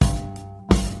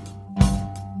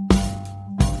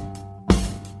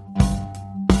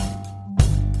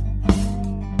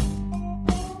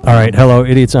All right, hello,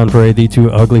 Idiots on Parade, the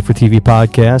Too Ugly for TV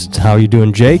podcast. How are you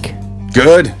doing, Jake?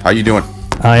 Good. How you doing?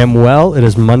 I am well. It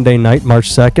is Monday night, March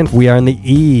 2nd. We are on the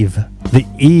eve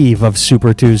of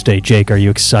Super Tuesday. Jake, are you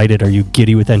excited? Are you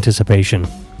giddy with anticipation?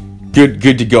 Good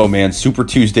to go, man. Super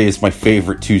Tuesday is my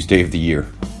favorite Tuesday of the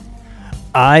year.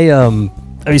 I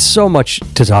mean, so much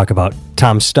to talk about.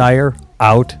 Tom Steyer,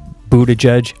 out.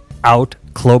 Buttigieg, out.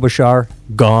 Klobuchar,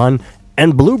 gone.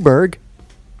 And Bloomberg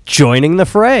joining the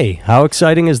fray. How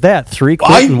exciting is that? Three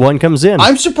quit and one comes in.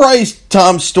 I'm surprised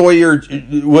Tom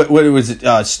Steyer, what was it?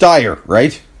 Steyer,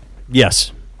 right?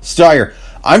 Yes. Steyer.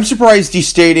 I'm surprised he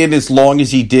stayed in as long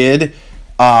as he did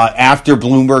after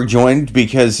Bloomberg joined,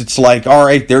 because it's like, all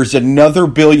right, there's another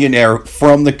billionaire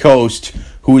from the coast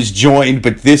who has joined,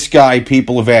 but this guy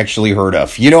people have actually heard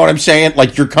of. You know what I'm saying?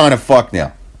 Like, you're kind of fucked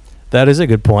now. That is a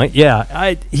good point.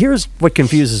 Yeah, here's what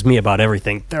confuses me about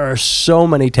everything. There are so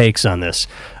many takes on this.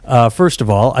 First of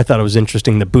all, I thought it was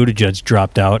interesting that Buttigieg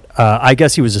dropped out. I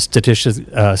guess he was a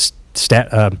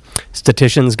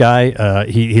statistician's guy.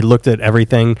 He looked at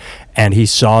everything, and he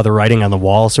saw the writing on the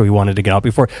wall, so he wanted to get out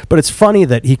before. But it's funny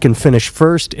that he can finish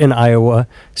first in Iowa,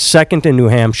 second in New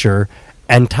Hampshire,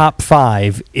 and top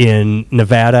 5 in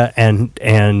Nevada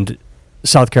and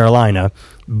South Carolina.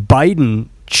 Biden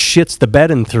shits the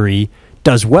bed in 3,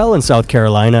 does well in South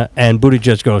Carolina, and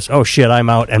Buttigieg goes, oh shit, I'm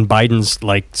out, and Biden's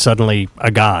like suddenly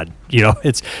a god. You know,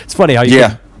 it's funny how you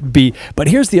can be. But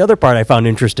here's the other part I found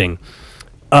interesting.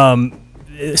 Steyer,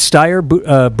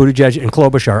 Buttigieg, and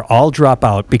Klobuchar all drop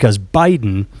out because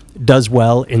Biden does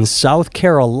well in South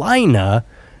Carolina,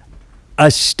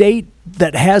 a state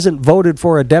that hasn't voted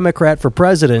for a Democrat for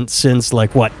president since,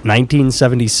 like, what,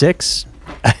 1976?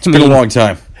 It's been a long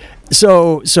time.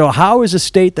 So how is a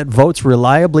state that votes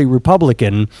reliably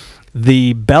Republican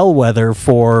the bellwether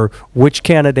for which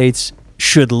candidates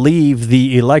should leave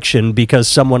the election because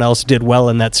someone else did well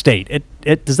in that state?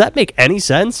 Does that make any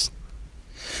sense?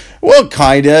 Well,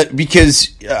 kinda,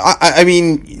 because I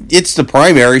mean, it's the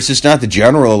primaries, it's not the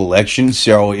general election.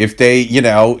 So if they, you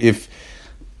know, if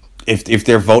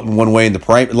they're voting one way in the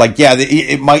primary, like, yeah,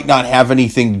 it might not have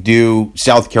anything to do,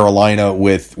 South Carolina,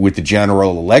 with the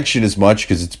general election as much,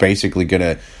 because it's basically going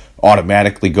to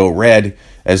automatically go red,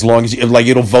 as long as, like,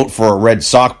 it'll vote for a red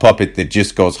sock puppet that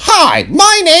just goes, hi,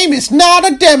 my name is not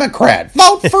a Democrat,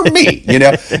 vote for me, you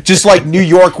know, just like New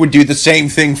York would do the same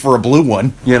thing for a blue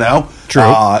one, you know. True.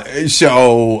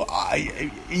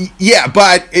 Yeah,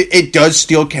 but it does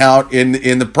still count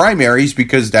in the primaries,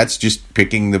 because that's just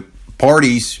picking the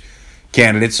party's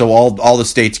candidates, so all the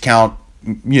states count,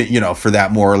 you know, for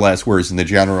that more or less, whereas in the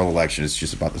general election it's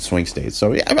just about the swing states.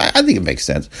 So yeah, I think it makes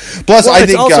sense. Plus, well, I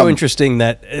think it's also interesting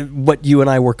that what you and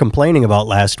I were complaining about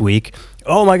last week,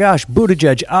 oh my gosh,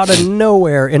 Buttigieg out of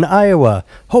nowhere in Iowa,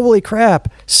 holy crap,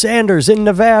 Sanders in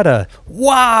Nevada,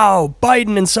 wow,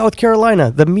 Biden in South Carolina.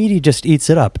 The media just eats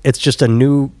it up. It's just a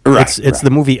new, it's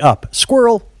the movie Up.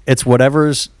 Squirrel, it's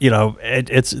whatever's, you know,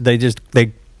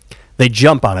 they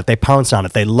jump on it. They pounce on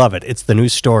it. They love it. It's the new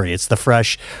story. It's the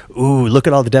fresh, ooh, look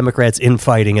at all the Democrats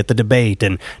infighting at the debate.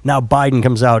 And now Biden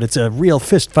comes out. It's a real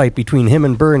fist fight between him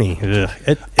and Bernie.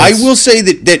 I will say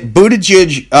that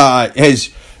Buttigieg has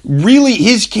really,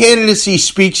 his candidacy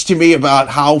speaks to me about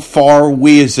how far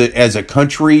we as a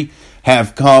country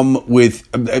have come with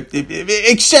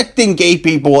accepting gay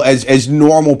people as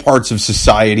normal parts of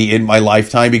society in my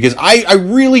lifetime, because I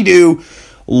really do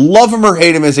love him or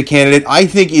hate him as a candidate. I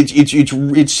think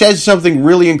it says something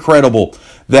really incredible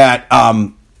that,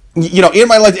 you know, in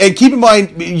my life. And keep in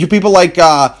mind, you people like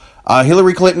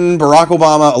Hillary Clinton, Barack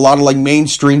Obama, a lot of like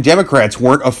mainstream Democrats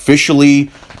weren't officially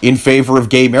in favor of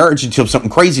gay marriage until something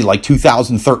crazy like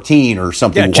 2013 or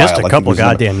something. Yeah, just a couple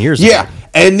goddamn years ago. Yeah,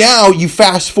 and now you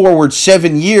fast forward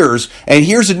 7 years, and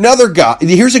here's a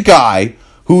guy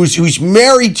who's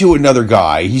married to another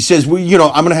guy. He says, well, you know,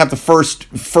 I'm going to have the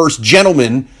first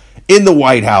gentleman in the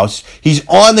White House. He's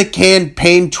on the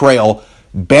campaign trail,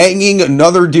 banging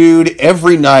another dude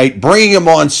every night, bringing him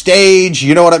on stage,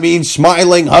 you know what I mean,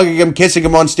 smiling, hugging him, kissing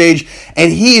him on stage,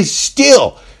 and he is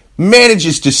still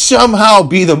manages to somehow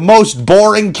be the most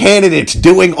boring candidate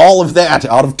doing all of that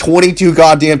out of 22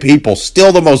 goddamn people.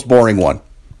 Still the most boring one.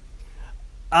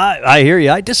 I hear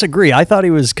you. I disagree. I thought he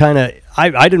was kind of...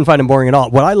 I didn't find him boring at all.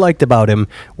 What I liked about him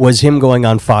was him going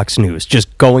on Fox News,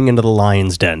 just going into the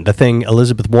lion's den. The thing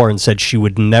Elizabeth Warren said she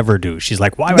would never do. She's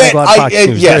like, why would I go on Fox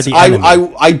News? Yes,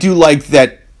 I do like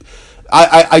that.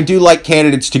 I do like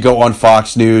candidates to go on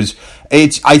Fox News.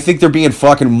 I think they're being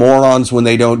fucking morons when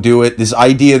they don't do it. This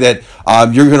idea that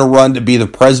you're going to run to be the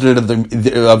president of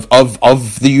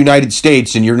the United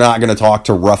States and you're not going to talk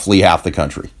to roughly half the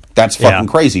country. That's fucking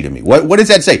crazy to me. What does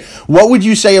that say? What would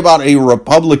you say about a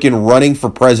Republican running for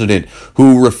president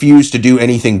who refused to do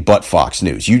anything but Fox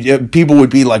News? People would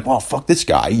be like, well, fuck this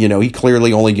guy. He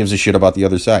clearly only gives a shit about the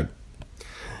other side.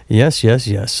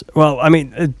 Yes. Well, I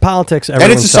mean, politics... And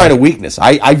it's a sign of weakness.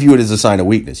 I view it as a sign of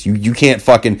weakness. You can't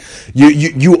fucking...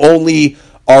 You only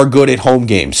are good at home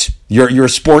games. You're a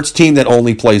sports team that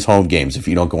only plays home games if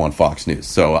you don't go on Fox News.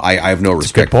 So I have no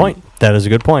respect. Good point. That is a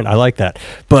good point. I like that.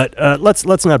 But let's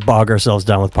not bog ourselves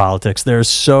down with politics. There's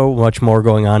so much more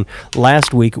going on.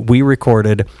 Last week, we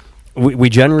recorded... We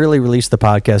generally release the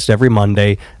podcast every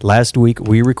Monday. Last week,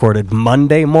 we recorded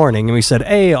Monday morning, and we said,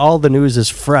 hey, all the news is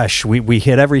fresh. We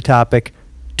hit every topic.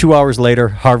 2 hours later,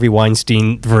 Harvey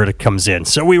Weinstein verdict comes in.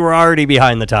 So we were already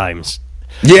behind the times.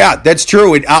 Yeah, that's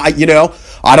true. And,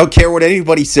 I don't care what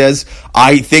anybody says.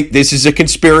 I think this is a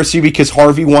conspiracy because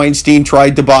Harvey Weinstein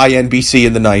tried to buy NBC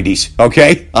in the 90s.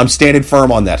 Okay? I'm standing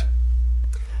firm on that.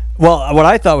 Well, what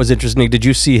I thought was interesting, did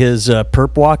you see his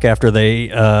perp walk after they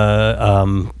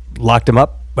locked him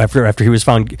up? After he was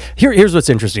found... Here's what's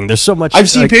interesting. There's so much... I've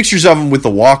seen pictures of him with the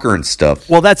walker and stuff.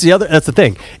 Well, that's the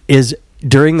thing, is...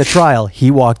 During the trial,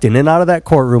 he walked in and out of that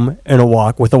courtroom in a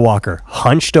walker,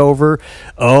 hunched over.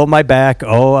 Oh, my back.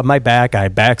 I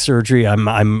had back surgery.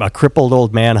 I'm a crippled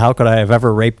old man. How could I have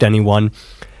ever raped anyone?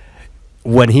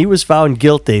 When he was found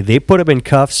guilty, they put him in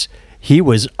cuffs. He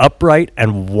was upright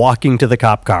and walking to the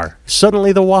cop car.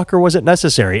 Suddenly, the walker wasn't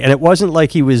necessary, and it wasn't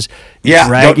like he was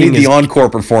don't need the encore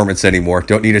performance anymore.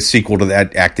 Don't need a sequel to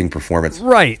that acting performance.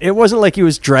 Right. It wasn't like he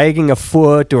was dragging a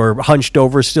foot or hunched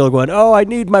over, still going, "Oh, I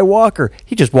need my walker."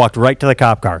 He just walked right to the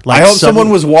cop car. I hope someone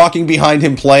was walking behind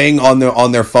him, playing on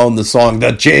their phone the song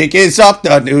 "The Jig is up,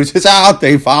 the news is out,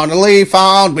 they finally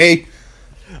found me."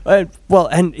 Well,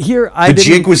 and here the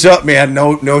jig was up, man.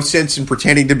 No sense in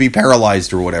pretending to be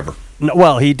paralyzed or whatever. No,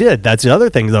 well, he did. That's the other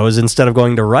thing, though, is instead of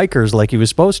going to Rikers like he was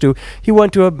supposed to, he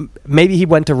went to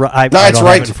I don't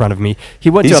have it in front of me. He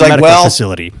went to a medical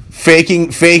facility.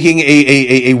 Faking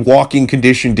a walking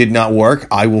condition did not work.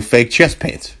 I will fake chest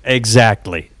pains.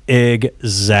 Exactly.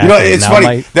 It's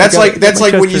funny. That's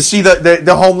like when you see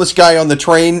the homeless guy on the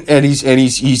train and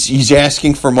he's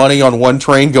asking for money on one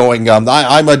train, going,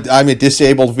 I'm a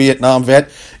disabled Vietnam vet,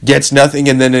 gets nothing,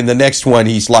 and then in the next one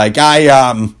he's like,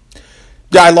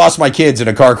 I lost my kids in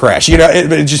a car crash.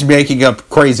 Just making up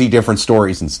crazy different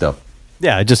stories and stuff.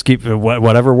 Yeah, just keep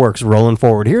whatever works rolling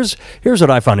forward. Here's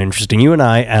what I found interesting. You and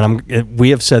I,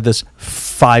 we have said this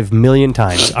 5 million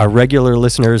times. Our regular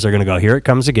listeners are going to go, here it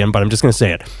comes again, but I'm just going to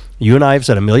say it. You and I have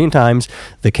said 1 million times,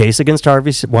 the case against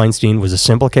Harvey Weinstein was a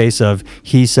simple case of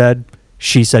he said,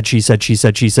 she said, she said, she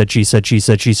said, she said, she said, she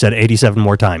said, she said 87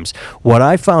 more times. What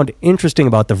I found interesting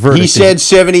about the verdict... He said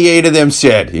 78 of them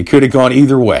said. It could have gone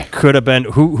either way. Could have been...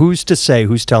 Who's to say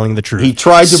who's telling the truth? He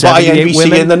tried to buy NBC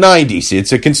women, in the 90s.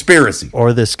 It's a conspiracy.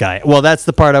 Or this guy. Well, that's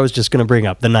the part I was just going to bring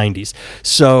up, the 90s.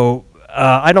 So...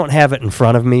 I don't have it in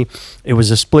front of me. It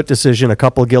was a split decision, a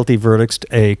couple guilty verdicts,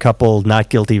 a couple not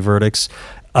guilty verdicts.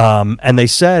 And they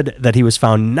said that he was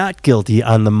found not guilty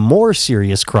on the more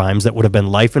serious crimes that would have been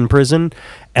life in prison,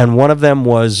 and one of them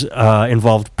was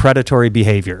involved predatory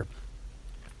behavior.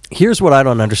 Here's what I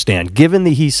don't understand. Given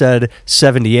that he said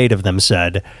 78 of them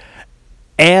said,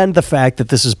 and the fact that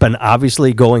this has been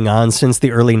obviously going on since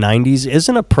the early 90s,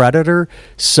 isn't a predator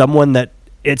someone that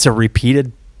it's a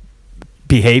repeated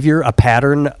behavior, a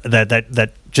pattern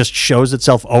that just shows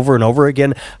itself over and over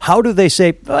again? How do they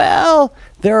say, well,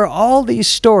 there are all these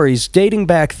stories dating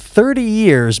back 30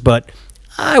 years, but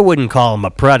I wouldn't call him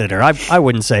a predator. I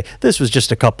wouldn't say this was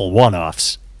just a couple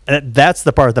one-offs. That's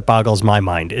the part that boggles my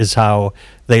mind, is how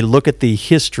they look at the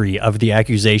history of the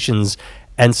accusations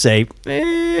and say,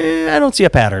 I don't see a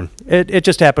pattern. It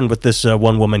just happened with this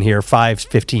one woman here,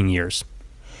 15 years.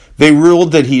 They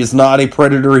ruled that he is not a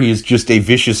predator. He is just a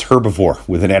vicious herbivore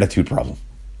with an attitude problem.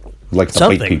 Like to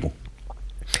fight people.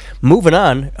 Moving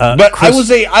on. But Chris, I will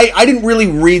say, I didn't really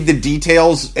read the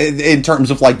details in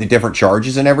terms of like the different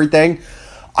charges and everything.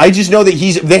 I just know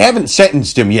that they haven't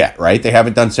sentenced him yet, right? They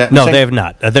haven't done sentencing? No, they have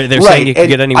not. They're saying you can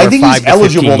get anywhere 5 to 15 years. I think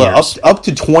he's eligible to up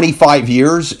to 25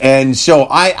 years. And so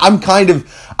I'm kind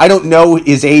of, I don't know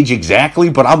his age exactly,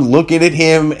 but I'm looking at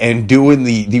him and doing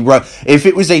the run. If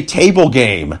it was a table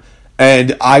game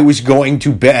and I was going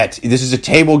to bet, this is a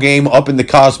table game up in the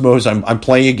cosmos, I'm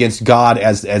playing against God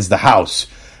as the house,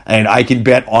 and I can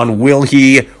bet on will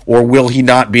he or will he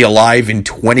not be alive in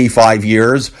 25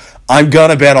 years, I'm going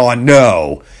to bet on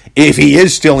no. If he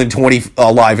is still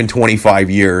alive in 25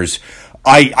 years,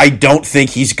 I don't think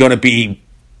he's going to be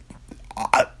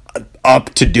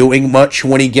up to doing much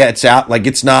when he gets out. Like,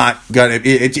 it's not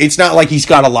like he's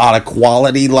got a lot of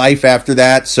quality life after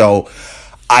that, so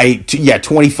Yeah,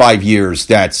 25 years.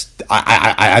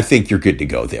 I think you're good to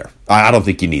go there. I don't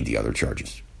think you need the other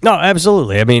charges. No,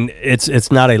 absolutely. I mean,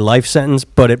 it's not a life sentence,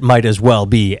 but it might as well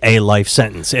be a life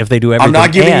sentence if they do everything. I'm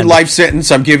not giving you life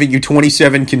sentence. I'm giving you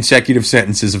 27 consecutive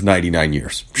sentences of 99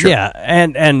 years. Sure. Yeah,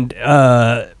 and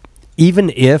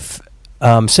even if,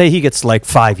 say he gets like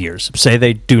 5 years, say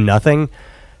they do nothing,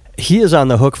 he is on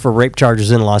the hook for rape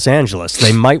charges in Los Angeles.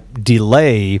 They might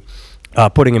delay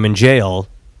putting him in jail,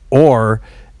 or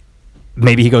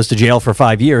maybe he goes to jail for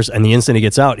 5 years, and the instant he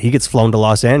gets out, he gets flown to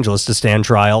Los Angeles to stand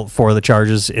trial for the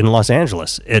charges in Los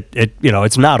Angeles.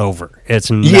 It's not over. It's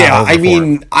not over. I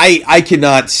mean, I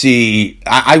cannot see.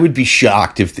 I would be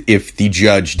shocked if the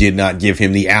judge did not give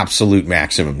him the absolute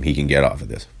maximum he can get off of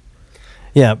this.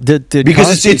 Yeah,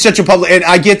 because it's such a public. And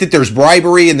I get that there's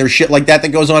bribery and there's shit like that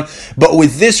goes on, but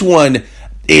with this one,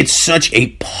 it's such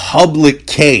a public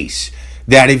case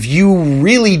that if you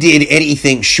really did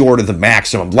anything short of the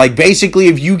maximum, like basically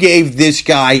if you gave this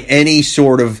guy any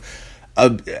sort of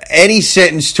any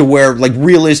sentence to where, like,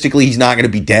 realistically he's not going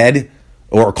to be dead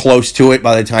or close to it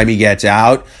by the time he gets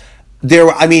out,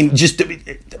 just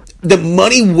the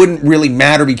money wouldn't really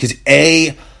matter, because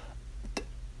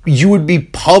you would be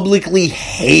publicly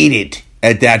hated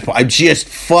at that point. I just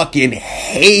fucking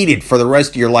hated for the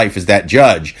rest of your life as that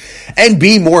judge. And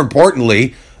B, more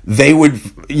importantly, they would,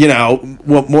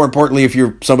 more importantly, if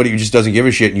you're somebody who just doesn't give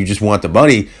a shit and you just want the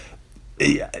money,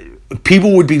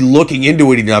 people would be looking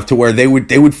into it enough to where they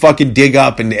would fucking dig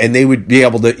up and they would be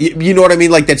able to, you know what I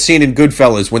mean? Like that scene in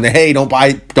Goodfellas when don't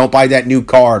buy that new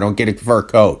car, don't get a fur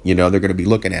coat. They're going to be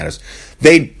looking at us.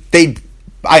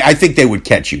 I think they would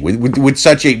catch you with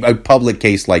such a public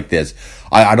case like this.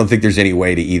 I don't think there's any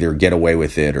way to either get away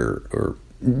with it or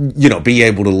be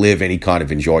able to live any kind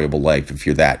of enjoyable life if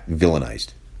you're that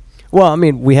villainized. Well, I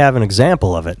mean, we have an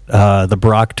example of it. The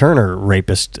Brock Turner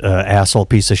rapist, asshole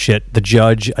piece of shit. The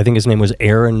judge, I think his name was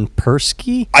Aaron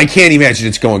Persky. I can't imagine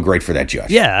it's going great for that judge.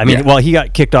 Yeah, I mean, well, he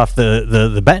got kicked off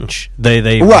the bench.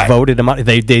 They voted him out.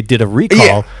 They did a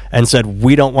recall and said,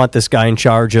 we don't want this guy in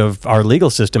charge of our legal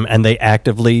system, and they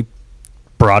actively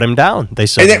brought him down. They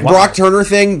said, and that Brock Turner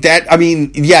thing,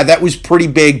 that was pretty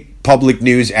big public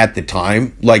news at the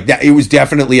time. Like that, it was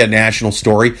definitely a national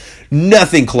story.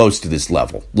 Nothing close to this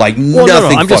level. Like nothing. No.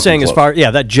 I'm just saying, close.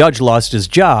 That judge lost his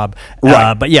job.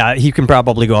 Right. But yeah, he can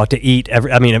probably go out to eat.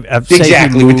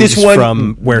 Exactly. With this one,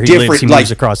 from where he lives, he moves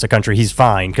across the country. He's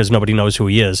fine because nobody knows who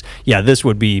he is. Yeah, this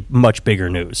would be much bigger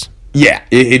news. Yeah,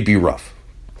 it'd be rough.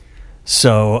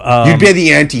 So you'd be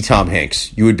the anti-Tom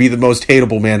Hanks. You would be the most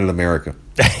hateable man in America.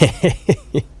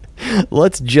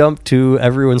 Let's jump to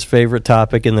everyone's favorite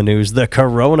topic in the news, the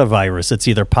coronavirus. It's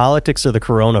either politics or the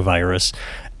coronavirus.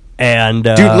 And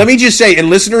dude, let me just say, and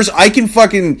listeners, I can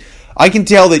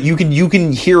tell that you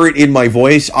can hear it in my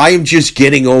voice. I am just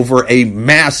getting over a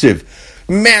massive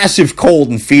cold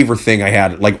and fever thing I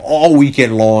had like all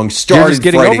weekend long. Started You're just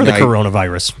getting Friday over night. The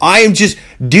coronavirus. I am just,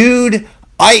 dude.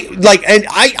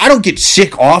 I don't get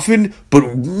sick often,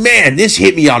 but man, this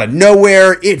hit me out of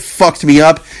nowhere. It fucked me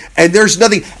up, and there's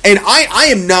nothing. And I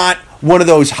am not one of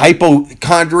those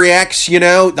hypochondriacs,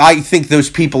 I think those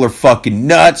people are fucking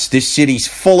nuts. This city's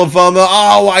full of them.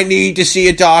 Oh, I need to see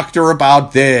a doctor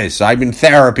about this. I'm in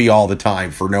therapy all the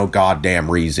time for no goddamn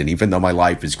reason, even though my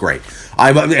life is great.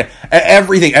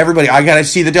 Everybody, I gotta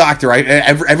see the doctor.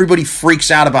 Everybody freaks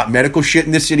out about medical shit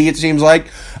in this city, it seems like.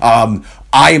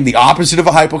 I am the opposite of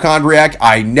a hypochondriac.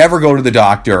 I never go to the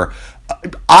doctor.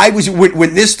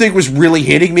 When this thing was really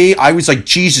hitting me, I was like,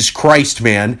 Jesus Christ,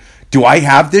 man. Do I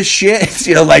have this shit?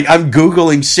 I'm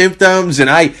Googling symptoms, and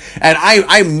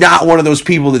I'm not one of those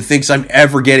people that thinks I'm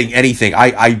ever getting anything.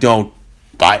 I don't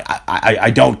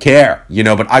care,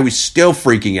 but I was still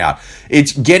freaking out.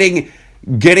 It's getting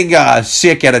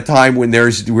sick at a time when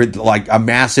there's like a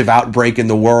massive outbreak in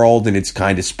the world, and it's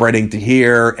kind of spreading to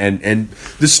here, and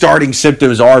the starting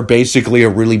symptoms are basically a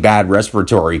really bad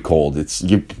respiratory cold. It's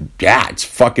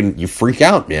fucking, you freak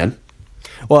out, man.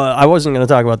 Well, I wasn't going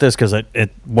to talk about this because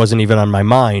it wasn't even on my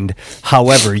mind.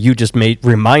 However, you just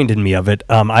reminded me of it.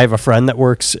 I have a friend that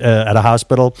works at a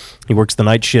hospital. He works the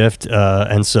night shift,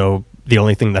 and so the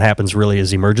only thing that happens really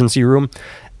is emergency room.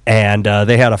 And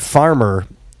they had a farmer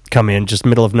come in, just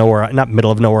not middle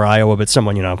of nowhere, Iowa, but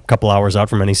someone, a couple hours out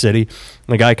from any city.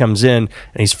 And the guy comes in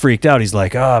and he's freaked out. He's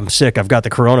like, oh, I'm sick. I've got the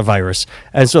coronavirus.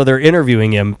 And so they're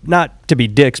interviewing him, not to be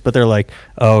dicks, but they're like,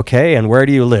 okay, and where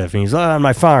do you live? And he's like, on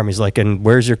my farm. He's like, and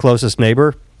where's your closest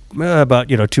neighbor? About,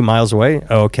 2 miles away.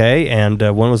 Okay. And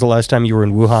when was the last time you were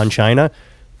in Wuhan, China?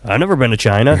 I've never been to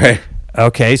China. Right.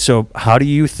 Okay, so how do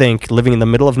you think, living in the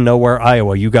middle of nowhere,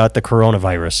 Iowa, you got the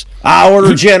coronavirus? I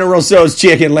ordered General Tso's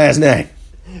chicken last night.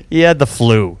 He had the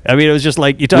flu. I mean, it was just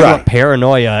like, you talk about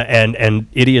paranoia and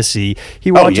idiocy. He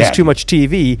watches too much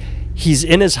TV. He's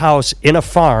in his house in a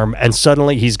farm, and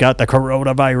suddenly he's got the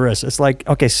coronavirus. It's like,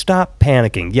 okay, stop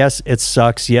panicking. Yes, it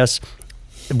sucks. Yes,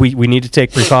 we need to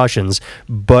take precautions.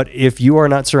 But if you are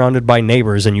not surrounded by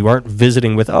neighbors and you aren't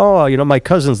visiting with, my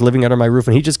cousin's living under my roof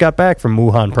and he just got back from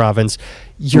Wuhan province,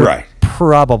 you're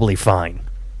probably fine.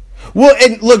 Well,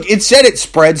 and look, it said it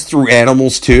spreads through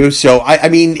animals too. So I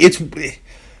mean,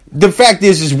 the fact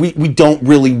is we don't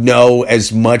really know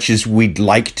as much as we'd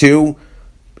like to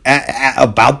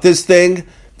about this thing.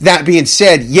 That being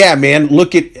said, yeah, man,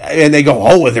 look at, and they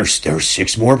go, there's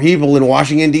 6 more people in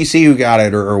Washington, D.C. who got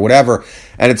it or whatever.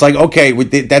 And it's like, okay,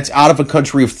 that's out of a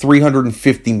country of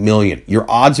 350 million. Your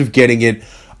odds of getting it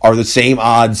are the same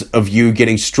odds of you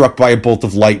getting struck by a bolt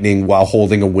of lightning while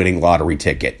holding a winning lottery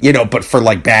ticket, but for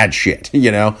like bad shit,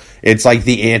 it's like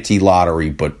the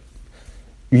anti-lottery, but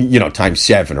times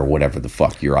 7 or whatever the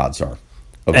fuck your odds are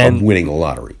of winning the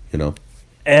lottery,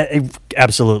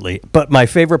 Absolutely. But my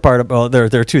favorite part there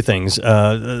are 2 things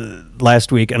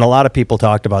last week, and a lot of people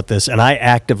talked about this, and I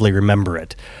actively remember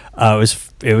it.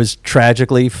 It was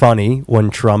tragically funny when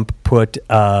Trump put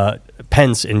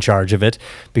Pence in charge of it,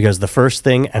 because the first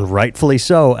thing, and rightfully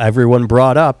so, everyone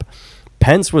brought up,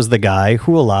 Pence was the guy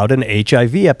who allowed an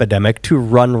HIV epidemic to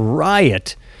run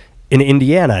riot in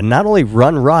Indiana. Not only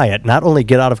run riot, not only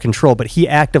get out of control, but he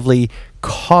actively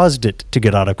caused it to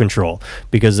get out of control,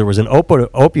 because there was an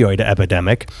opioid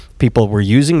epidemic. People were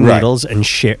using needles and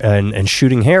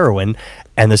shooting heroin,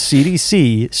 and the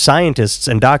CDC scientists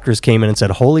and doctors came in and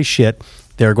said, holy shit,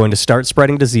 they're going to start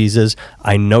spreading diseases.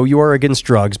 I know you are against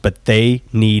drugs, but they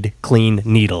need clean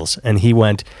needles. And he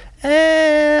went,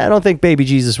 I don't think baby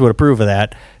Jesus would approve of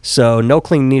that. So no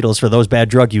clean needles for those bad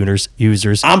drug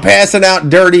users. I'm passing out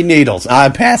dirty needles.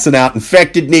 I'm passing out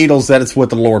infected needles. That is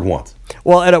what the Lord wants.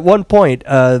 Well, and at one point,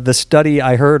 the study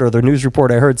I heard, or the news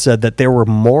report I heard, said that there were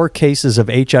more cases of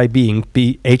HIV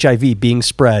being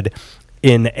spread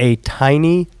in a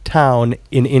tiny town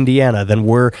in Indiana than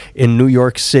were in New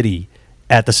York City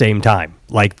at the same time.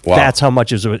 That's how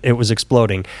much it was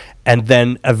exploding. And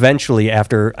then eventually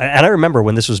after, and I remember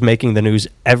when this was making the news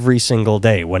every single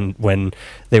day, when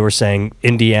they were saying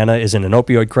Indiana is in an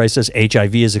opioid crisis,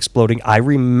 HIV is exploding. I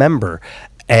remember.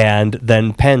 And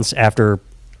then Pence, after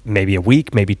maybe a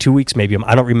week, maybe 2 weeks, I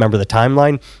don't remember the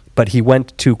timeline, but he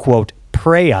went to, quote,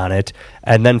 pray on it,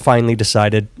 and then finally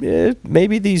decided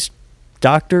maybe these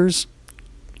doctors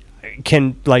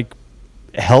can,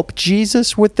 help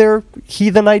Jesus with their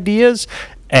heathen ideas,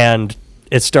 and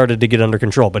it started to get under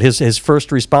control. But his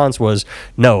first response was,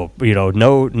 no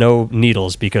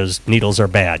needles, because needles are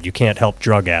bad. You can't help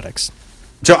drug addicts.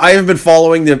 So I have been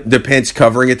following the Pence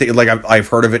covering it. I've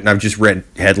heard of it, and I've just read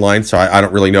headlines, so I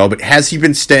don't really know. But has he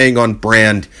been staying on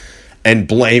brand and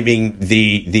blaming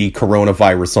the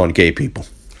coronavirus on gay people?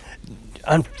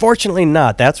 Unfortunately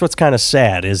not. That's what's kind of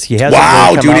sad, is he hasn't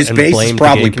really come out his and base blamed is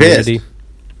probably the gay community. pissed.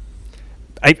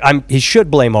 He should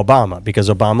blame Obama, because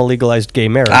Obama legalized gay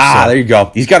marriage. There you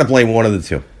go. He's got to blame one of the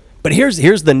two. But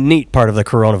here's the neat part of the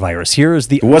coronavirus.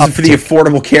 It wasn't for the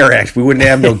Affordable Care Act, we wouldn't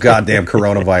have no goddamn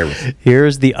coronavirus.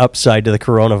 Here's the upside to the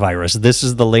coronavirus. This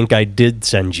is the link I did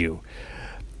send you.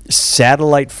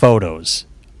 Satellite photos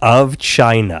of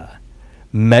China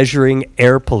measuring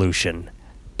air pollution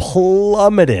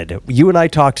plummeted. You and I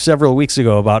talked several weeks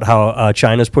ago about how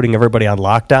China's putting everybody on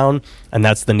lockdown, and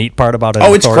that's the neat part about it.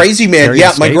 Oh, it's crazy, man.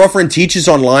 Yeah, my girlfriend teaches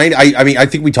online. I mean, I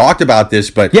think we talked about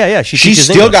this, but she's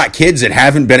still got kids that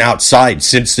haven't been outside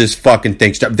since this fucking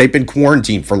thing started. They've been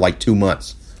quarantined for 2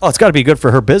 months. Oh, it's got to be good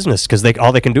for her business, because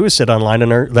all they can do is sit online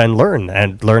and then learn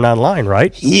online,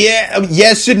 right? Yeah,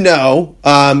 yes and no.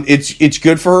 It's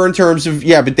good for her in terms of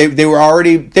but they were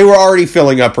already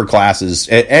filling up her classes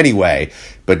anyway.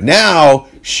 But now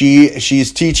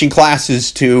she's teaching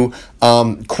classes to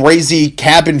crazy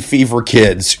cabin fever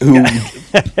kids who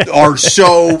are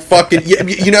so fucking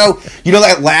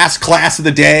that last class of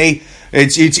the day.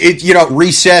 It's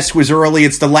recess was early.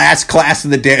 It's the last class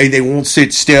of the day. They won't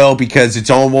sit still because it's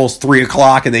almost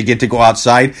 3:00 and they get to go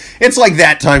outside. It's like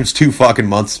that times 2 fucking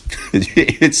months.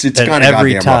 it's kind of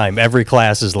every time. Every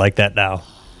class is like that now.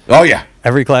 Oh yeah.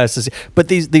 Every class is. But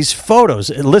these photos,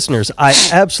 listeners, I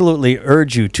absolutely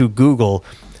urge you to Google.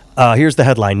 Here's the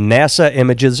headline: NASA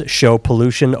images show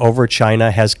pollution over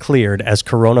China has cleared as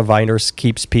coronavirus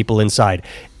keeps people inside.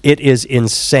 It is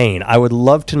insane. I would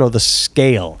love to know the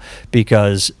scale,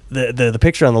 because the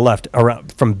picture on the left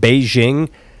from Beijing,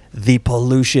 the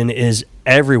pollution is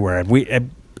everywhere.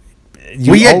 To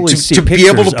be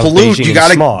able to pollute, you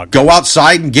got to go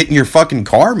outside and get in your fucking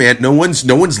car, man. No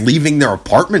one's leaving their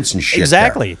apartments and shit.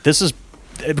 Exactly. There. This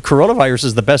coronavirus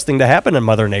is the best thing to happen in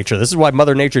Mother Nature. This is why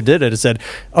Mother Nature did it. It said,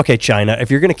 okay, China,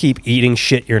 if you're going to keep eating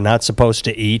shit you're not supposed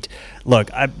to eat, look,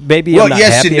 maybe I'm not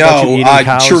happy about you eating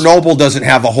cows. Chernobyl doesn't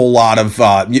have a whole lot of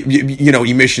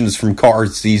emissions from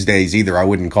cars these days either. I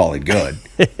wouldn't call it good.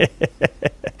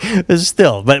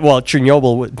 Still, but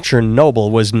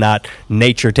Chernobyl was not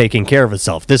nature taking care of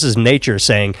itself. This is nature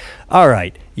saying, all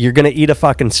right, you're going to eat a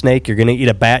fucking snake, you're going to eat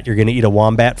a bat, you're going to eat a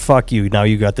wombat, fuck you, now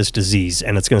you got this disease,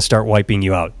 and it's going to start wiping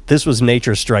you out. This was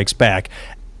Nature Strikes Back,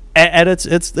 and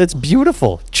it's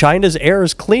beautiful. China's air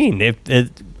is clean.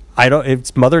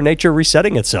 It's Mother Nature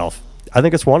resetting itself. I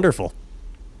think it's wonderful.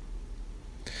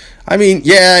 I mean,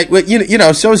 yeah,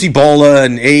 so is Ebola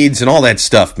and AIDS and all that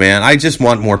stuff, man. I just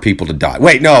want more people to die.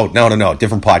 Wait, no,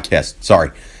 different podcast.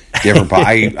 Sorry, different.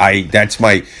 That's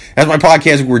my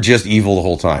podcast. We're just evil the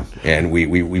whole time, and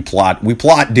we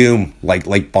plot doom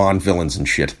like Bond villains and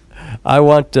shit. I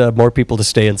want more people to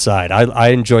stay inside. I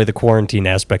enjoy the quarantine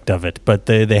aspect of it, but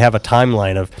they have a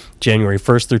timeline of January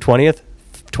 1st through 20th.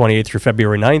 28th through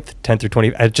February 9th, 10th through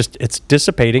 20th. It's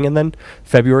dissipating, and then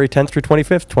February 10th through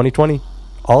 25th, 2020.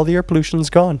 All the air pollution's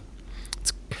gone.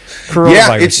 It's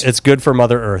coronavirus. It's good for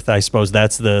Mother Earth. I suppose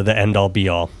that's the end all be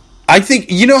all. I think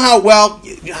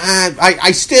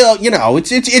I still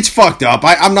it's fucked up.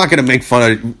 I'm not going to make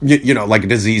fun of like a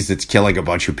disease that's killing a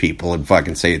bunch of people and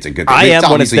fucking say it's a good thing. I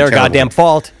am when it's their goddamn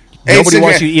fault. Nobody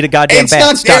wants you to eat a goddamn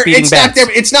bat. Stop eating bats.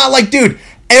 It's not like, dude,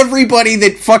 everybody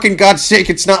that fucking got sick,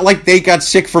 it's not like they got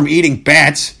sick from eating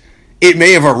bats. It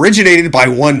may have originated by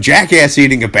one jackass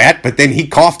eating a bat, but then he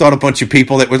coughed on a bunch of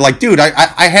people that were like, dude,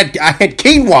 I had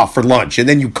quinoa for lunch, and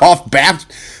then you coughed bat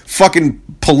fucking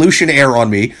pollution air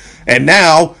on me, and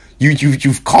now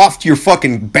you've coughed your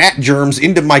fucking bat germs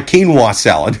into my quinoa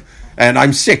salad, and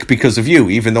I'm sick because of you,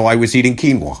 even though I was eating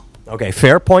quinoa. Okay,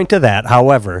 fair point to that.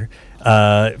 However,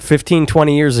 15,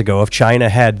 20 years ago, if China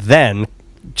had then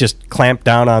just clamped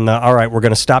down on all right, we're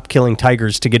going to stop killing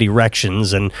tigers to get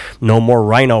erections and no more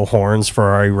rhino horns for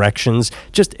our erections.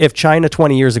 Just if China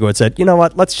 20 years ago had said, you know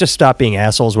what, let's just stop being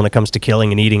assholes when it comes to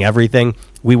killing and eating everything,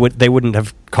 they wouldn't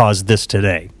have caused this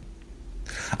today.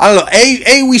 I don't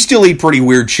know. We still eat pretty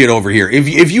weird shit over here.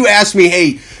 If you ask me,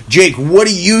 hey, Jake, what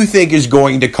do you think is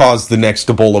going to cause the next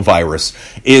Ebola virus?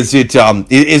 Is it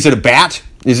a bat?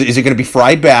 Is it going to be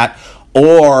fried bat?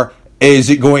 Or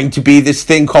is it going to be this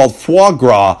thing called foie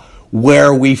gras,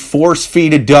 where we force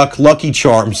feed a duck Lucky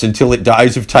Charms until it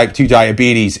dies of type 2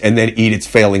 diabetes and then eat its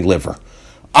failing liver?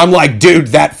 I'm like, dude,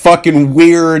 that fucking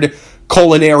weird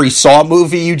culinary Saw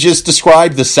movie you just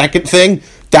described, the second thing,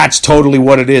 that's totally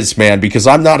what it is, man, because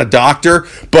I'm not a doctor,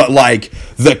 but like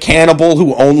the cannibal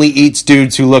who only eats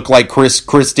dudes who look like Chris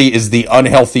Christie is the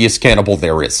unhealthiest cannibal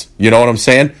there is. You know what I'm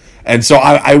saying? And so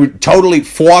I would totally,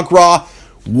 foie gras,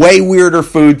 way weirder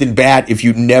food than bat if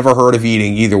you've never heard of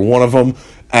eating either one of them,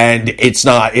 and it's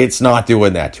not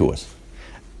doing that to us.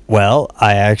 Well,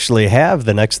 I actually have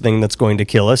the next thing that's going to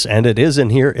kill us, and it is in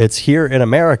here. It's here in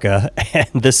America,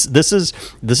 and this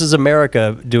is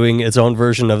America doing its own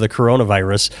version of the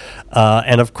coronavirus,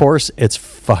 and of course, it's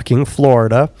fucking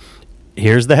Florida.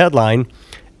 Here's the headline: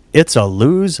 it's a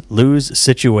lose-lose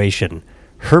situation.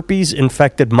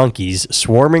 Herpes-infected monkeys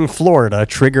swarming Florida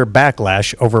trigger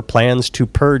backlash over plans to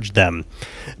purge them.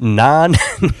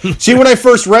 See, when I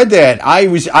first read that, I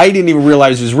didn't even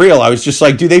realize it was real. I was just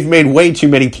like, dude, they've made way too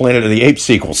many Planet of the Apes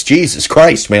sequels. Jesus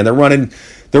Christ, man, they're running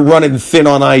thin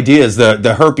on ideas.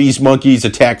 The herpes monkeys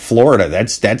attack Florida.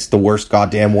 That's the worst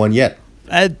goddamn one yet.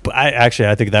 I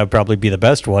think that would probably be the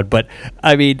best one. But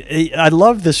I mean, I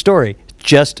love this story.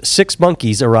 Just 6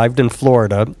 monkeys arrived in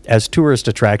Florida as tourist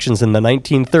attractions in the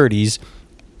 1930s.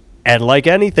 And like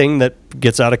anything that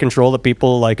gets out of control, that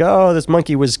people like, oh, this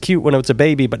monkey was cute when it was a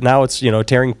baby, but now it's,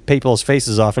 tearing people's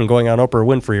faces off and going on Oprah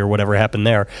Winfrey or whatever happened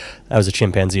there. That was a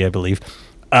chimpanzee, I believe.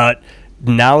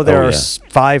 Now there are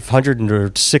 500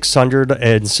 or 600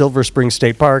 in Silver Spring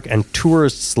State Park, and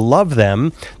tourists love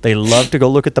them. They love to go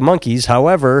look at the monkeys.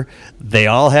 However, they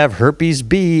all have herpes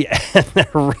B, and they're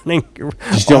running.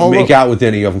 Just don't make out with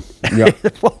any of them. Yeah.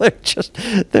 Well,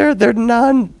 they're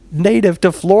non-native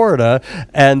to Florida,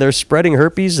 and they're spreading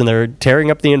herpes, and they're tearing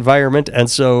up the environment.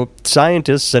 And so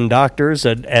scientists and doctors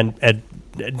and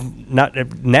not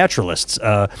naturalists,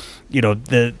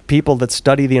 the people that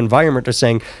study the environment are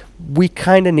saying, we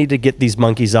kind of need to get these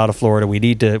monkeys out of Florida. We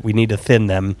need to thin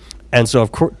them. And so,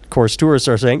 of course, tourists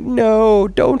are saying, no,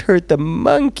 don't hurt the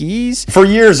monkeys. For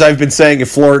years, I've been saying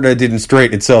if Florida didn't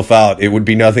straighten itself out, it would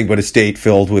be nothing but a state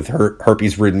filled with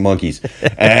herpes-ridden monkeys.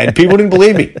 And people didn't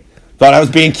believe me. Thought I was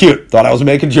being cute. Thought I was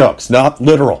making jokes. Not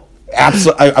literal.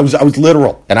 Absolutely, I was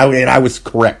literal, and I was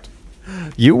correct.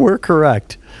 You were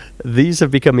correct. These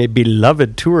have become a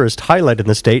beloved tourist highlight in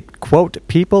the state. Quote,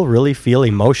 people really feel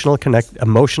emotionally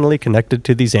connected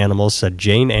to these animals, said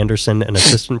Jane Anderson, an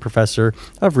assistant professor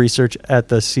of research at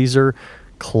the Caesar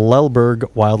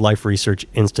Klellberg Wildlife Research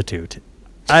Institute.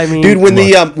 I mean, dude, when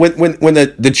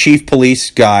the chief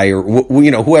police guy or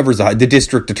whoever's the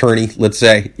district attorney, let's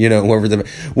say,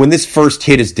 when this first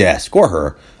hit his desk or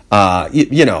her, how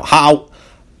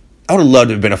I would have loved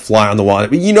to have been a fly on the wall.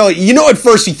 At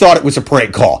first he thought it was a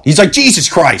prank call. He's like, Jesus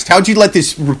Christ, how'd you let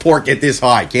this report get this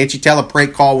high? Can't you tell a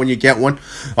prank call when you get one?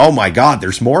 Oh my God,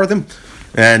 there's more of them,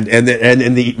 and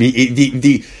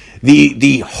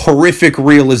the horrific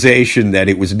realization that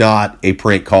it was not a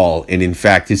prank call, and in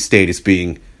fact his state is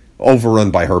being overrun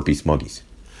by herpes monkeys.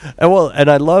 And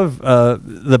I love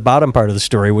the bottom part of the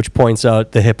story, which points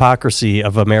out the hypocrisy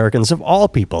of Americans, of all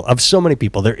people, of so many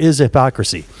people. There is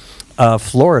hypocrisy.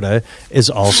 Florida is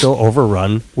also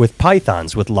overrun with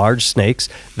pythons, with large snakes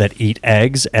that eat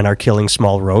eggs and are killing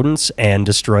small rodents and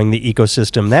destroying the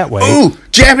ecosystem that way. Ooh,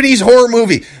 Japanese horror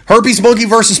movie, herpes monkey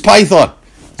versus python.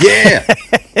 Yeah.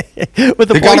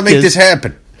 They got to make this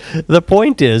happen. The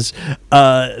point is,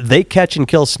 they catch and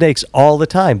kill snakes all the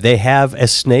time. They have a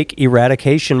snake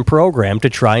eradication program to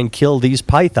try and kill these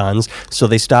pythons so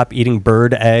they stop eating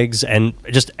bird eggs and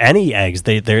just any eggs.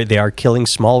 They are killing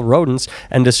small rodents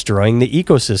and destroying the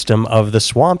ecosystem of the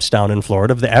swamps down in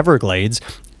Florida, of the Everglades,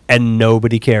 and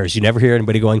nobody cares. You never hear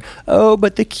anybody going, oh,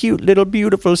 but the cute little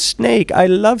beautiful snake. I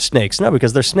love snakes. No,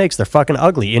 because they're snakes. They're fucking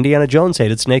ugly. Indiana Jones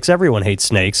hated snakes. Everyone hates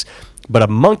snakes. But a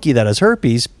monkey that has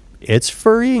herpes, it's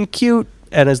furry and cute,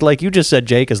 and as like you just said,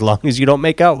 Jake, as long as you don't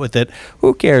make out with it,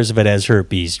 who cares if it has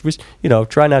herpes? Just,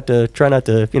 try not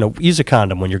to, use a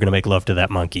condom when you're going to make love to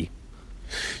that monkey.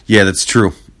 Yeah, that's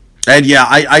true. And yeah,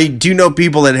 I do know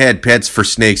people that had pets for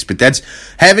snakes, but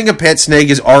having a pet snake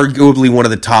is arguably one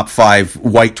of the top 5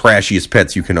 white trashiest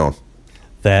pets you can own.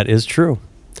 That is true.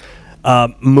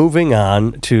 Moving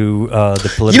on to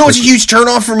the political... You know what's a huge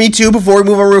turnoff for me, too, before we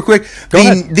move on real quick?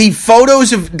 The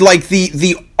photos of, like,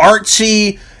 the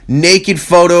artsy, naked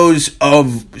photos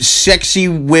of sexy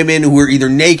women who are either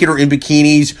naked or in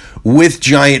bikinis with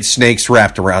giant snakes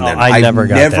wrapped around them. I've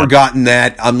never gotten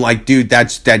that. I'm like, dude,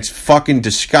 that's fucking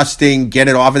disgusting. Get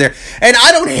it off of there. And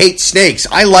I don't hate snakes.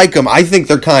 I like them. I think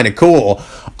they're kind of cool.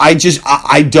 I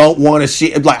don't want to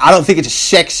see, like, I don't think it's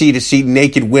sexy to see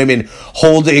naked women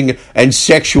holding and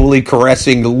sexually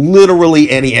caressing literally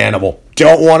any animal.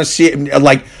 Don't want to see it,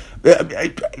 like,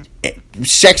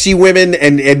 sexy women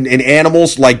and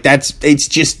animals, like, it's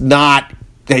just not,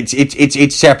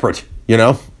 it's separate,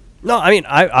 No, I mean,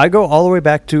 I go all the way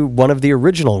back to one of the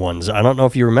original ones. I don't know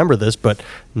if you remember this, but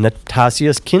Nastasia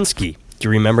Kinski. Do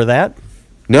you remember that?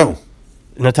 No.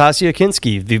 Nastasia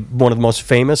Kinski, one of the most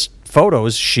famous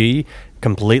photos, she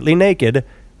completely naked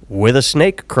with a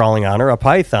snake crawling on her, a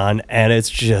python, and it's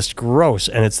just gross.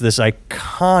 And it's this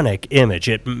iconic image.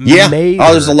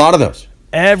 There's a lot of those.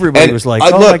 Everybody was like,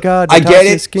 my God, I get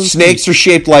it. Kinski. Snakes are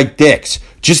shaped like dicks.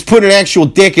 Just put an actual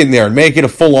dick in there and make it a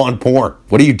full-on porn.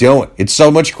 What are you doing? It's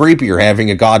so much creepier having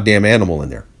a goddamn animal in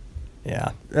there.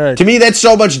 Yeah. To me, that's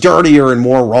so much dirtier and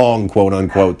more wrong, quote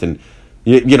unquote, than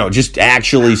just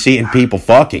actually seeing people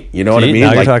fucking. You know what I mean?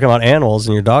 Now you're talking about animals,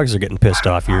 and your dogs are getting pissed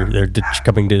off. They're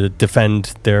coming to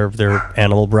defend their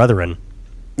animal brethren.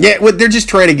 Yeah, well, they're just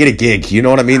trying to get a gig. You know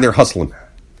what I mean? They're hustling.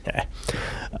 Yeah.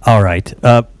 All right.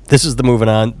 This is the moving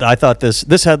on. I thought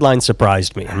this headline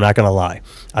surprised me. I'm not going to lie.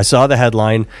 I saw the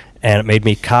headline, and it made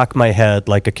me cock my head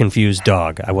like a confused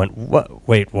dog. I went, what?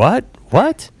 Wait, what?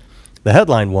 What? The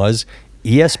headline was,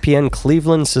 ESPN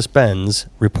Cleveland suspends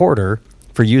reporter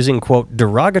for using, quote,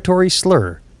 derogatory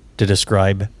slur to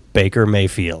describe Baker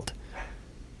Mayfield.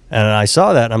 And I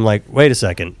saw that, and I'm like, wait a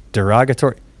second,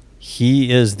 derogatory?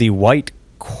 He is the white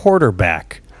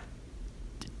quarterback.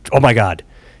 Oh, my God.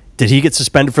 Did he get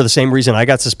suspended for the same reason I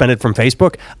got suspended from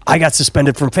Facebook? I got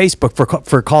suspended from Facebook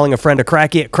for calling a friend a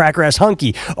cracker-ass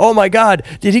hunky. Oh, my God.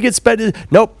 Did he get suspended?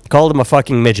 Nope. Called him a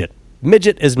fucking midget.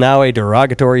 Midget is now a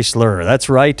derogatory slur. That's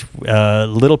right.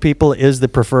 Little people is the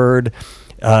preferred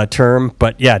term.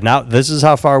 But yeah, now this is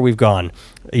how far we've gone.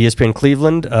 ESPN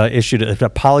Cleveland issued an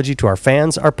apology to our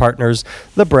fans, our partners,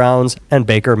 the Browns, and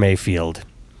Baker Mayfield.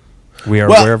 We are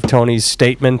aware of Tony's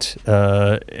statement.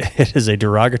 It is a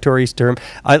derogatory term.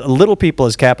 Little people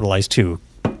is capitalized too.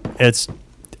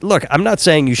 Look, I'm not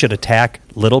saying you should attack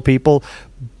little people,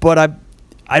 but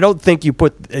I don't think you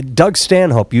put... Doug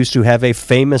Stanhope used to have a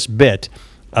famous bit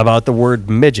about the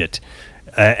word midget.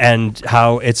 and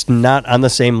how it's not on the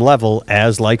same level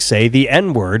as, like, say, the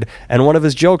N-word. And one of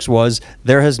his jokes was,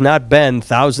 there has not been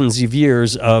thousands of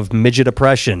years of midget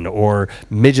oppression or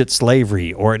midget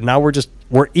slavery, or now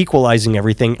we're equalizing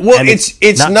everything. Well, and it's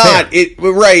not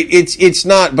right. It's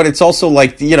not, but it's also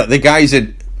like, the guy's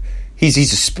he's a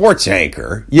sports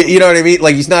anchor. You know what I mean?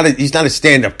 Like, he's not a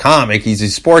stand-up comic. He's a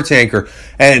sports anchor.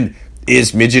 And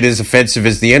is midget as offensive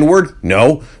as the N-word?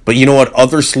 No. But you know what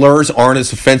other slurs aren't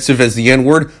as offensive as the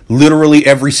N-word? Literally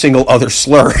every single other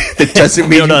slur. That doesn't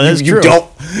mean you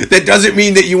don't. That doesn't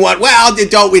mean that you want,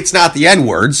 it's not the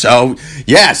N-word. So,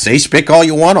 yeah, say spick all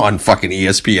you want on fucking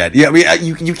ESPN. Yeah, I mean,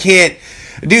 you can't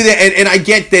do that. And I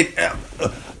get that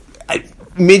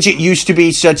midget used to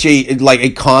be such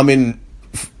a common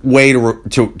way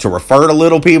to refer to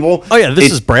little people. Oh yeah,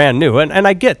 this is brand new, and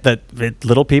I get that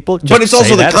little people. But it's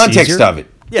also the context of it.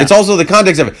 Yeah. It's also the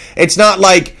context of it. It's not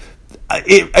like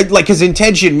his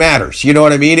intention matters. You know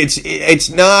what I mean? It's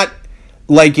not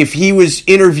like if he was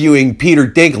interviewing Peter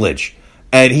Dinklage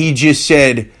and he just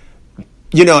said,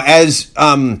 as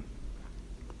a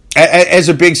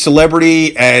big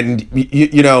celebrity and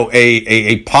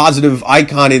a positive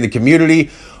icon in the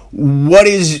community, what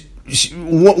is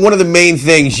one of the main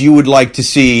things you would like to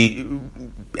see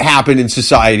happen in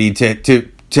society to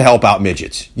help out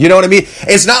midgets? You know what I mean?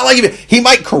 It's not like he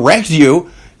might correct you.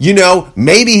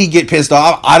 Maybe he'd get pissed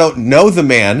off. I don't know the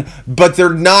man, but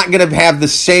they're not going to have the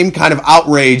same kind of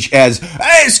outrage as,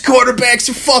 hey, this quarterback's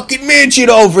a fucking midget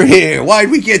over here. Why'd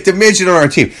we get the midget on our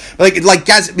team? Like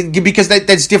guys, because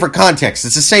that's different context.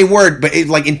 It's the same word, but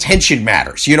intention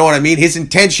matters. You know what I mean? His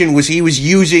intention was he was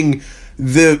using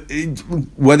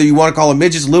whether you want to call them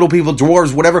midgets, little people,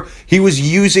 dwarves, whatever, he was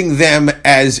using them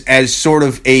as sort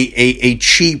of a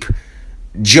cheap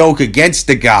joke against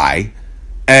the guy,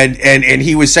 and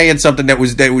he was saying something that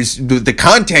was the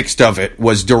context of it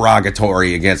was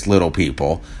derogatory against little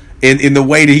people in the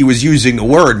way that he was using the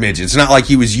word midget. It's not like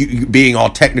he was being all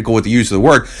technical with the use of the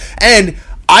word. And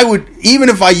I would, even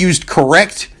if I used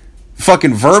correct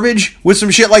fucking verbiage with some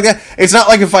shit like that, it's not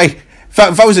like if I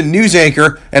was a news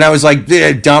anchor and I was like,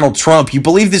 Donald Trump, you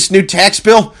believe this new tax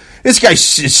bill? This guy's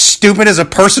stupid as a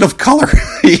person of color.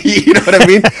 You know what I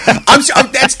mean?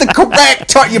 That's the correct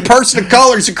term. Your person of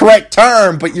color is the correct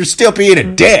term, but you're still being a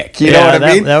dick. You know what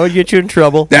I mean? That would get you in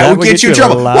trouble. That would get you in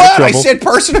trouble. What? I said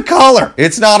person of color.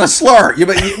 It's not a slur.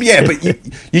 But you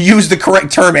use the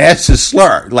correct term as a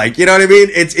slur. Like, you know what I mean?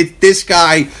 This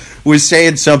guy was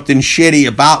saying something shitty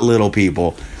about little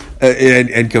people.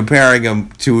 And comparing him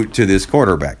to this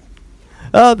quarterback.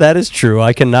 Oh, that is true.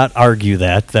 I cannot argue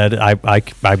that. That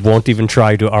I won't even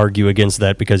try to argue against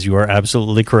that because you are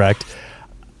absolutely correct.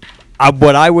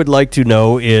 What I would like to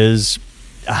know is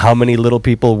how many little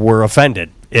people were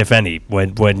offended, if any,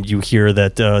 when you hear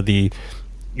that the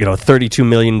 $32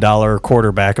 million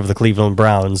quarterback of the Cleveland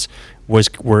Browns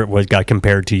got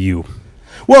compared to you.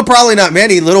 Well, probably not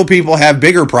many. Little people have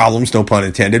bigger problems, no pun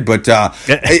intended. But the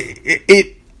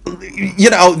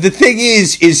thing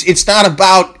is it's not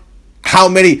about how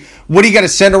many. What do you got to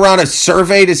send around a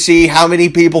survey to see how many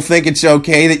people think it's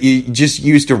okay that you just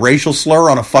used a racial slur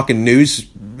on a fucking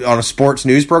on a sports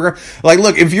news program? Like,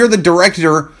 look, if you're the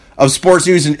director of sports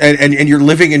news and you're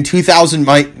living in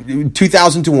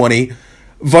 2020,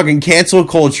 fucking cancel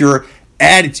culture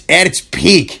at its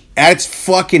peak, at its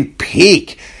fucking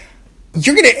peak,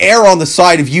 you're going to err on the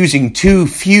side of using too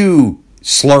few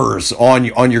slurs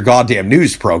on your goddamn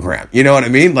news program. You know what I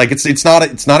mean? Like, it's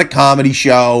not a comedy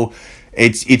show.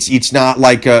 It's not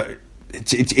like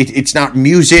it's not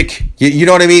music. You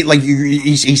know what I mean? Like,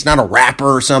 he's not a rapper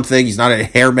or something. He's not a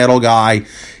hair metal guy.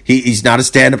 He's not a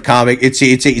stand-up comic. It's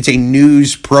a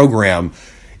news program.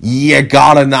 You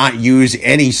gotta not use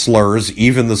any slurs,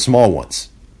 even the small ones.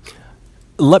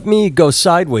 Let me go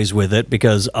sideways with it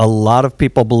because a lot of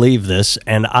people believe this,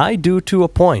 and I do to a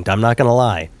point. I'm not going to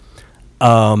lie.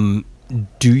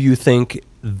 Do you think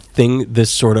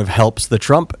this sort of helps the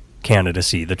Trump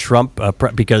candidacy,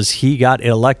 because he got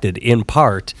elected in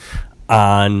part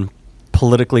on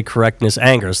politically correctness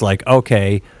angers? Like,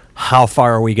 okay, how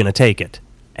far are we going to take it?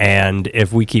 And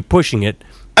if we keep pushing it,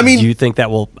 do you think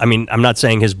that will? I mean, I'm not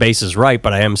saying his base is right,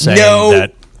 but I am saying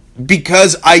that.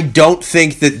 Because I don't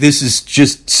think that this is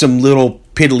just some little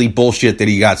piddly bullshit that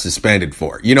he got suspended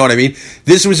for. You know what I mean?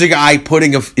 This was a guy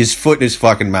putting his foot in his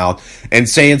fucking mouth and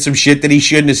saying some shit that he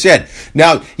shouldn't have said.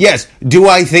 Now, yes, do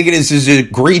I think it is as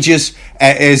egregious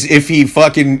as if he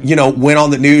fucking, went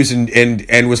on the news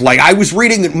and was like, I was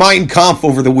reading Mein Kampf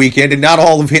over the weekend and not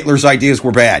all of Hitler's ideas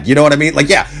were bad. You know what I mean? Like,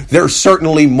 yeah, there are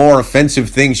certainly more offensive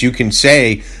things you can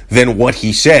say than what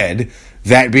he said.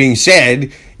 That being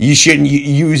said, you shouldn't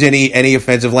use any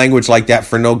offensive language like that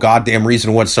for no goddamn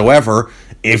reason whatsoever.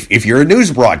 If you're a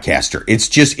news broadcaster, it's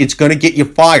going to get you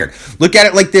fired. Look at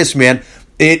it like this, man.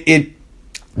 The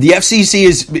FCC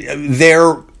is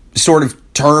their sort of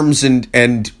terms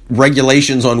and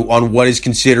regulations on what is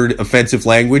considered offensive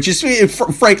language is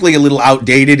frankly a little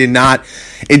outdated and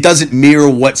it doesn't mirror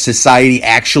what society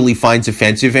actually finds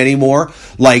offensive anymore.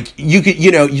 Like you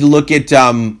look at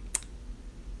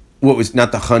what was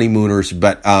not the Honeymooners,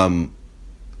 but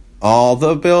all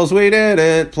the bills we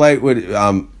didn't play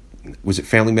with. Was it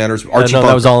Family Matters? Archie no,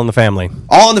 that was All in the Family.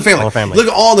 All in the Family. Look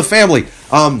at All in the Family.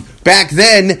 Back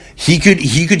then, he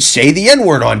could say the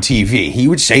N-word on TV. He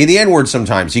would say the N-word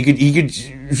sometimes.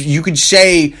 You could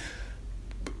say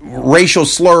racial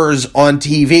slurs on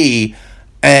TV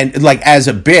and like as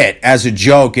a bit, as a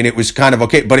joke, and it was kind of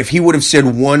okay. But if he would have said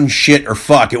one shit or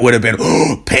fuck, it would have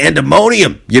been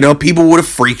pandemonium. People would have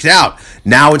freaked out.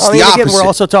 Now it's the opposite. Again, we're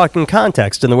also talking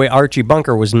context and the way Archie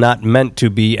Bunker was not meant to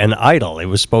be an idol. It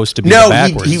was supposed to be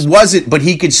backwards. He wasn't, but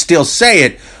he could still say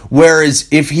it. Whereas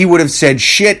if he would have said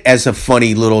shit as a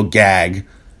funny little gag,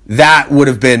 that would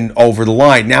have been over the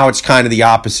line. Now it's kind of the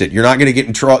opposite. You're not going to get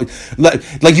in trouble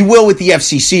like you will with the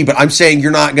FCC, but I'm saying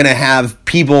you're not going to have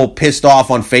people pissed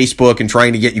off on Facebook and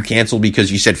trying to get you canceled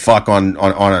because you said fuck on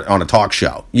a talk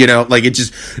show. Like it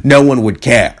just no one would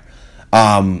care.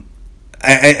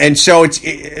 And so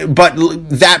but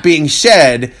that being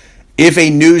said, if a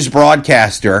news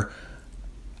broadcaster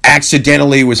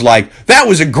accidentally was like, that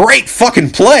was a great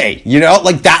fucking play,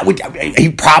 like that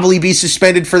he'd probably be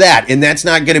suspended for that. And that's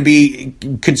not going to be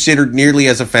considered nearly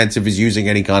as offensive as using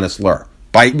any kind of slur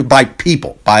by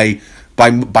people, by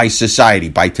society,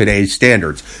 by today's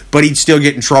standards. But he'd still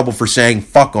get in trouble for saying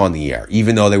fuck on the air,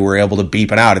 even though they were able to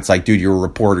beep it out. It's like, dude, you're a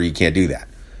reporter. You can't do that.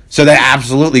 So that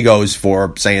absolutely goes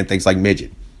for saying things like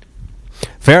midget.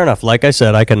 Fair enough. Like I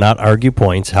said, I cannot argue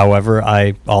points. However,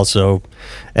 I also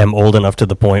am old enough to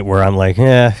the point where I'm like,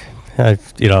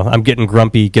 I'm getting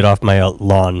grumpy. Get off my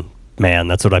lawn, man.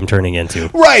 That's what I'm turning into.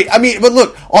 Right. I mean, but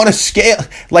look, on a scale,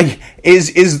 like,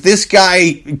 is this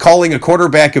guy calling a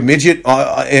quarterback a midget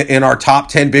in our top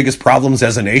 10 biggest problems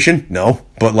as a nation? No.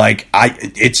 But like,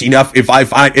 it's enough. If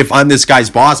I'm this guy's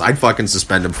boss, I'd fucking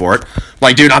suspend him for it.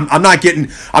 Like, dude, I'm not getting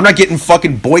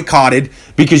fucking boycotted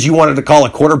because you wanted to call a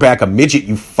quarterback a midget,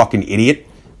 you fucking idiot.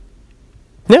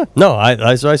 Yeah. No.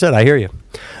 As I said, I hear you.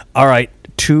 All right.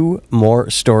 2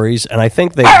 more stories, and I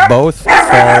think they both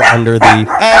fall under the...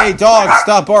 Hey, dog,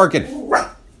 stop barking.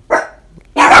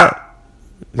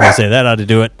 I say that ought to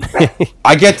do it.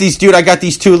 I got these 2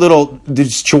 little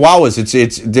chihuahuas.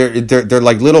 They're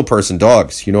like little person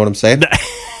dogs. You know what I'm saying?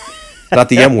 Not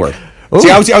the M word. Ooh. See,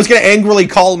 I was going to angrily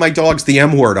call my dogs the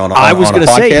M word on a podcast. I was going to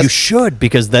say you should,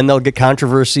 because then they'll get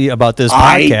controversy about this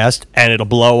podcast, and it'll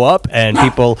blow up, and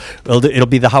it'll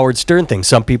be the Howard Stern thing.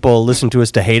 Some people listen to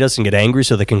us to hate us and get angry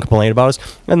so they can complain about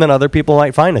us, and then other people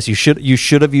might find us. You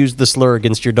should have used the slur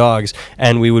against your dogs,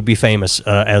 and we would be famous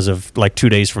as of like 2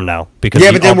 days from now. But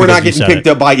then we're not getting picked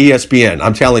up by ESPN.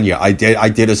 I'm telling you, I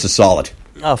did us a solid.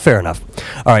 Oh, fair enough.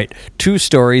 All right, 2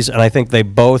 stories, and I think they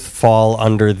both fall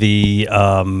under the...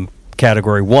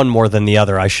 category, one more than the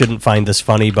other. I shouldn't find this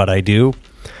funny, but I do.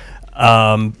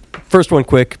 First one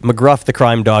quick. McGruff, the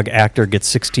crime dog actor, gets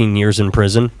 16 years in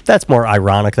prison. That's more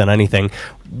ironic than anything.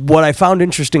 What I found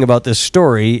interesting about this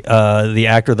story, the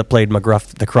actor that played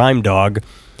McGruff, the crime dog,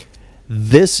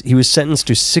 he was sentenced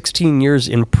to 16 years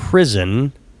in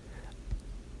prison.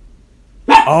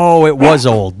 Oh, it was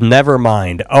old. Never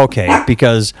mind. Okay,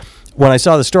 because when I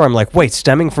saw the story, I'm like, wait,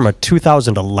 stemming from a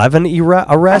 2011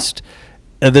 arrest?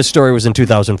 This story was in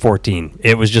 2014.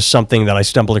 It was just something that I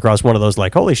stumbled across, one of those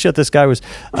like, holy shit, this guy was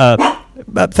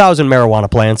 1,000 marijuana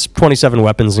plants, 27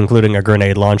 weapons, including a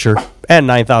grenade launcher, and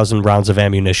 9,000 rounds of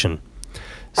ammunition.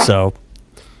 So,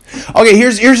 okay,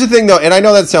 here's the thing, though, and I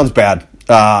know that sounds bad.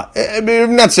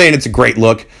 I'm not saying it's a great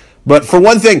look, but for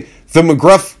one thing, the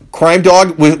McGruff crime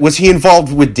dog, was he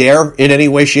involved with DARE in any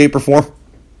way, shape, or form?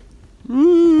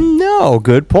 No,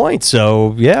 good point.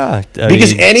 So, yeah.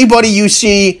 Because anybody you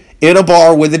see in a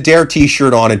bar with a DARE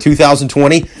t-shirt on in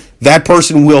 2020, that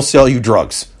person will sell you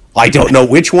drugs. I don't know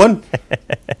which one,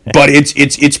 but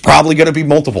it's probably going to be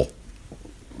multiple.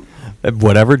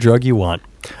 Whatever drug you want.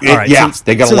 All right, yeah,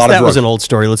 they got a lot of drugs. That was an old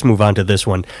story. Let's move on to this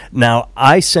one. Now,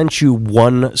 I sent you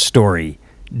one story.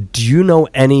 Do you know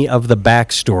any of the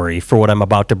backstory for what I'm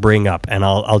about to bring up? And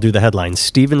I'll do the headline.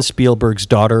 Steven Spielberg's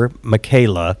daughter,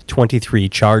 Michaela, 23,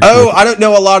 charged with... I don't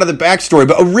know a lot of the backstory,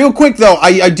 but real quick, though,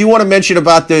 I do want to mention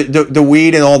about the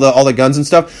weed and all the guns and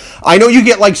stuff. I know you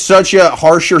get, like, such a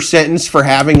harsher sentence for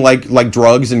having, like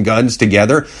drugs and guns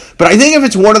together, but I think if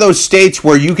it's one of those states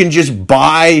where you can just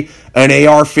buy an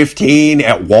AR-15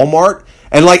 at Walmart...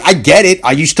 And, like, I get it.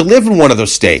 I used to live in one of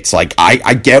those states. Like,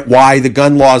 I get why the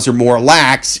gun laws are more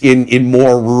lax in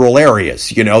more rural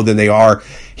areas, you know, than they are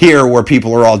here where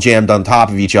people are all jammed on top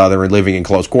of each other and living in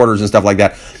close quarters and stuff like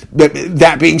that. But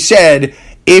that being said,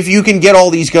 if you can get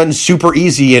all these guns super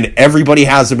easy and everybody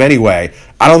has them anyway,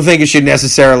 I don't think it should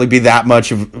necessarily be that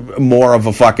much of more of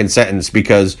a fucking sentence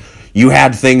because you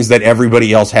had things that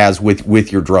everybody else has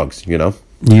with your drugs, you know?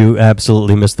 You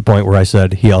absolutely missed the point where I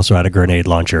said he also had a grenade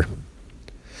launcher.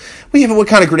 Well, yeah, but what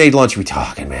kind of grenade launcher are we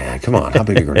talking, man? Come on, how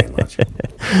big a grenade launcher?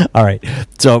 All right,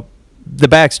 so the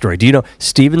backstory. Do you know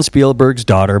Steven Spielberg's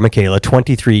daughter, Michaela,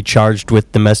 23, charged with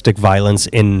domestic violence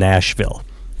in Nashville?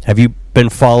 Have you been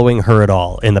following her at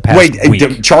all in the past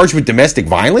week? Charged with domestic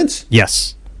violence?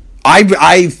 Yes. I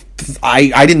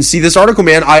didn't see this article,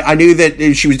 man. I knew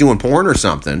that she was doing porn or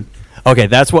something. Okay,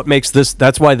 that's what makes this.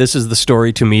 That's why this is the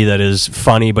story to me that is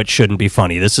funny but shouldn't be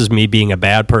funny. This is me being a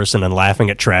bad person and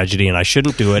laughing at tragedy, and I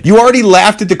shouldn't do it. You already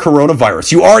laughed at the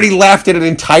coronavirus. You already laughed at an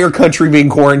entire country being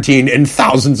quarantined and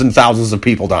thousands of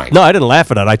people dying. No, I didn't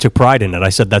laugh at it. I took pride in it. I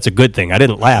said that's a good thing. I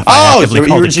didn't laugh. Oh, so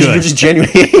you were just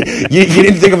genuinely. you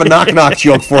didn't think of a knock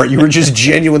joke for it. You were just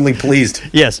genuinely pleased.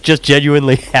 Yes, just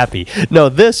genuinely happy. No,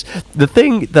 the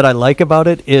thing that I like about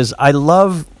it is I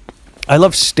love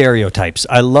stereotypes.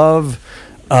 I love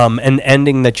an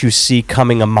ending that you see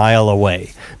coming a mile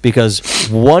away. Because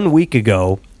 1 week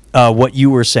ago, what you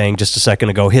were saying just a second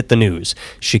ago hit the news.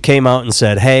 She came out and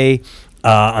said, hey,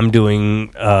 I'm doing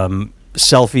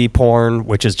selfie porn,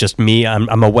 which is just me. I'm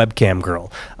a webcam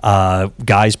girl.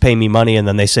 Guys pay me money, and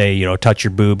then they say, you know, touch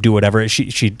your boob, do whatever.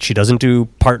 She doesn't do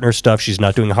partner stuff. She's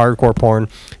not doing hardcore porn.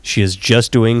 She is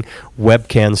just doing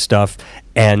webcam stuff.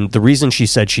 And the reason she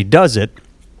said she does it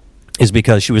is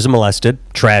because she was molested.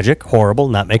 Tragic, horrible,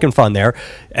 not making fun there.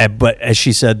 But as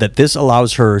she said, that this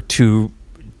allows her to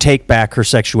take back her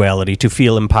sexuality, to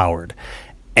feel empowered.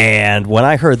 And when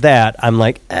I heard that, I'm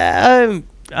like, I'm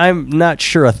not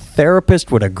sure a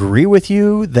therapist would agree with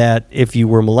you that if you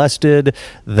were molested,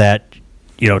 that,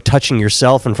 you know, touching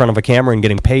yourself in front of a camera and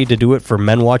getting paid to do it for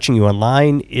men watching you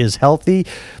online is healthy.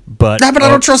 But I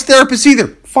don't trust therapists either.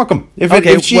 Fuck them.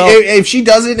 If she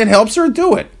does it and it helps her,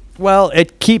 do it. Well,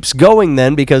 it keeps going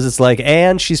then because it's like,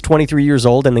 and she's 23 years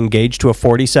old and engaged to a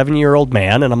 47-year-old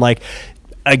man. And I'm like,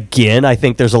 again, I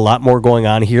think there's a lot more going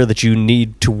on here that you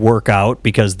need to work out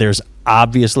because there's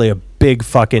obviously a big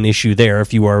fucking issue there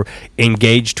if you are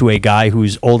engaged to a guy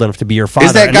who's old enough to be your father.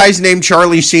 Is that guy's name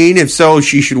Charlie Sheen? If so,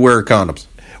 she should wear condoms.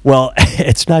 Well,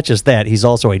 it's not just that. He's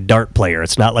also a dart player.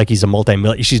 It's not like he's a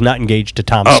multi-million. She's not engaged to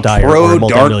Tom Steyer or a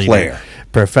multi-millionaire. Player.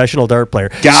 Professional dart player.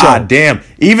 God damn.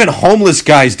 Even homeless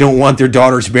guys don't want their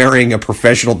daughters marrying a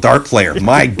professional dart player.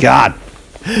 My God.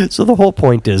 So the whole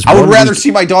point is... I would rather see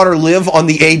my daughter live on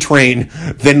the A train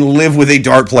than live with a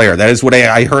dart player. That is what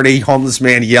I heard a homeless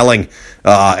man yelling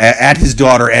at his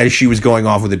daughter as she was going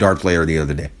off with a dart player the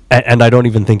other day. And I don't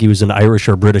even think he was an Irish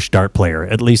or British dart player.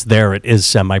 At least there it is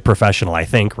semi-professional, I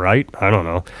think, right? I don't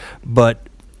know. But...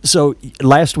 So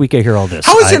last week I hear all this.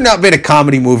 How has there not been a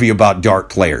comedy movie about dart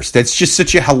players? That's just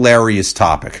such a hilarious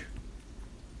topic.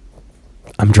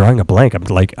 I'm drawing a blank. I'm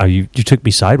like, you took me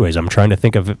sideways. I'm trying to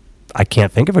think of. I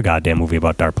can't think of a goddamn movie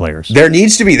about dart players. There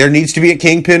needs to be. There needs to be a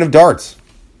kingpin of darts.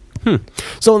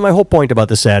 So my whole point about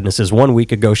the sadness is 1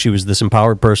 week ago she was this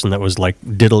empowered person that was like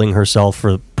diddling herself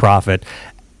for profit,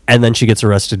 and then she gets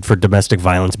arrested for domestic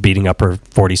violence, beating up her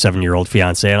 47-year-old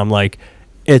fiance, and I'm like,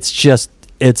 it's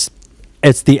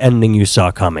the ending you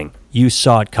saw coming. You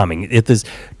saw it coming. It is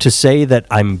to say that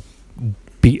I'm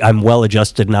well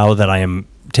adjusted now that I am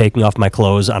taking off my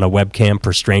clothes on a webcam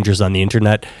for strangers on the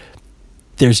internet.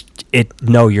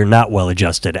 No, you're not well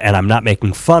adjusted, and I'm not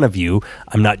making fun of you.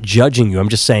 I'm not judging you. I'm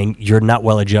just saying you're not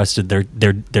well adjusted.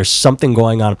 There's something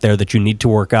going on up there that you need to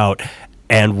work out.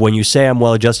 And when you say I'm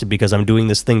well adjusted because I'm doing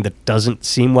this thing that doesn't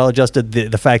seem well adjusted,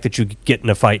 the fact that you get in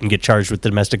a fight and get charged with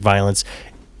domestic violence.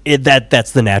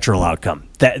 That's the natural outcome.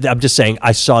 I'm just saying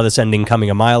I saw this ending coming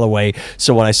a mile away.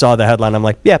 So when I saw the headline, I'm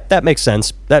like, yeah, that makes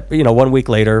sense. That 1 week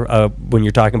later, when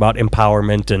you're talking about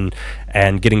empowerment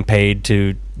and getting paid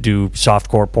to do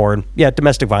softcore porn, yeah,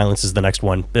 domestic violence is the next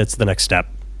one. It's the next step.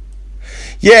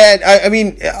 Yeah, I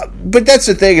mean, but that's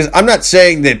the thing is, I'm not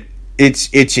saying that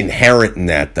it's inherent in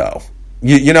that though.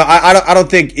 I don't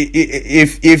think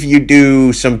if you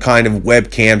do some kind of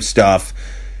webcam stuff,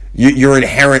 you're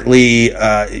inherently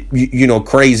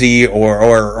crazy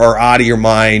or out of your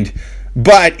mind.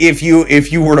 But if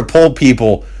you were to poll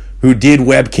people who did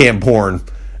webcam porn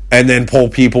and then poll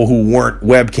people who weren't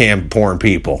webcam porn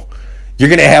people, you're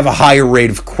going to have a higher rate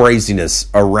of craziness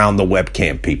around the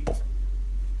webcam people.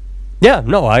 Yeah,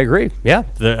 no, I agree. Yeah,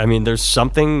 there's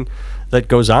something that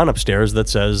goes on upstairs that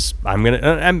says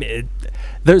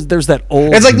there's that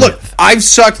old. It's like, myth. look,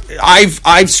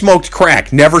 I've smoked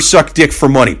crack, never sucked dick for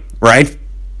money, right?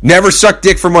 Never sucked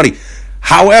dick for money.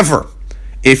 However,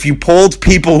 if you polled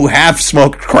people who have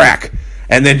smoked crack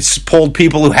and then polled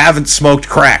people who haven't smoked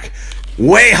crack,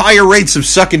 way higher rates of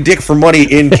sucking dick for money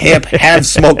in camp have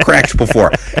smoked cracks before.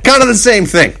 Kind of the same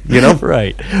thing,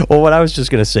 Right. Well, what I was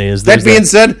just going to say is that being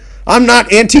said, I'm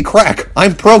not anti-crack.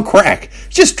 I'm pro-crack.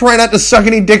 Just try not to suck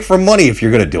any dick for money if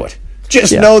you're going to do it.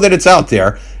 Just know that it's out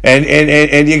there,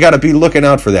 and you got to be looking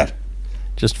out for that.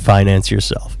 Just finance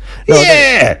yourself.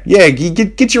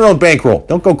 Get your own bankroll.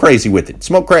 Don't go crazy with it.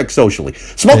 Smoke crack socially.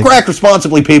 Smoke crack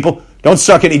responsibly, people. Don't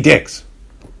suck any dicks.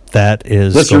 That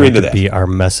is going to be our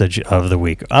message of the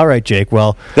week. All right, Jake.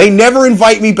 Well, they never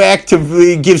invite me back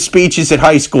to give speeches at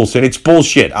high schools, and it's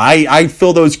bullshit. I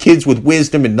fill those kids with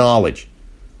wisdom and knowledge.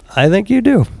 I think you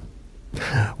do.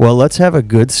 Well, let's have a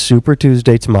good Super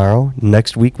Tuesday tomorrow.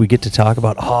 Next week, we get to talk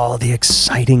about all the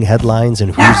exciting headlines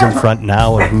and who's in front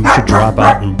now and who should drop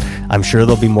out. And I'm sure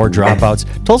there'll be more dropouts.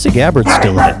 Tulsi Gabbard's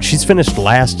still in it. She's finished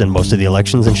last in most of the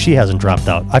elections, and she hasn't dropped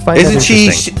out. I find that interesting.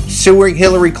 Isn't she suing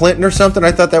Hillary Clinton or something?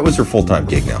 I thought that was her full-time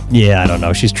gig now. Yeah, I don't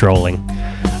know. She's trolling.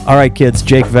 All right, kids.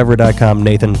 JakeVever.com,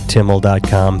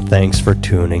 NathanTimmel.com. Thanks for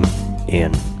tuning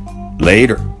in.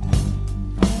 Later.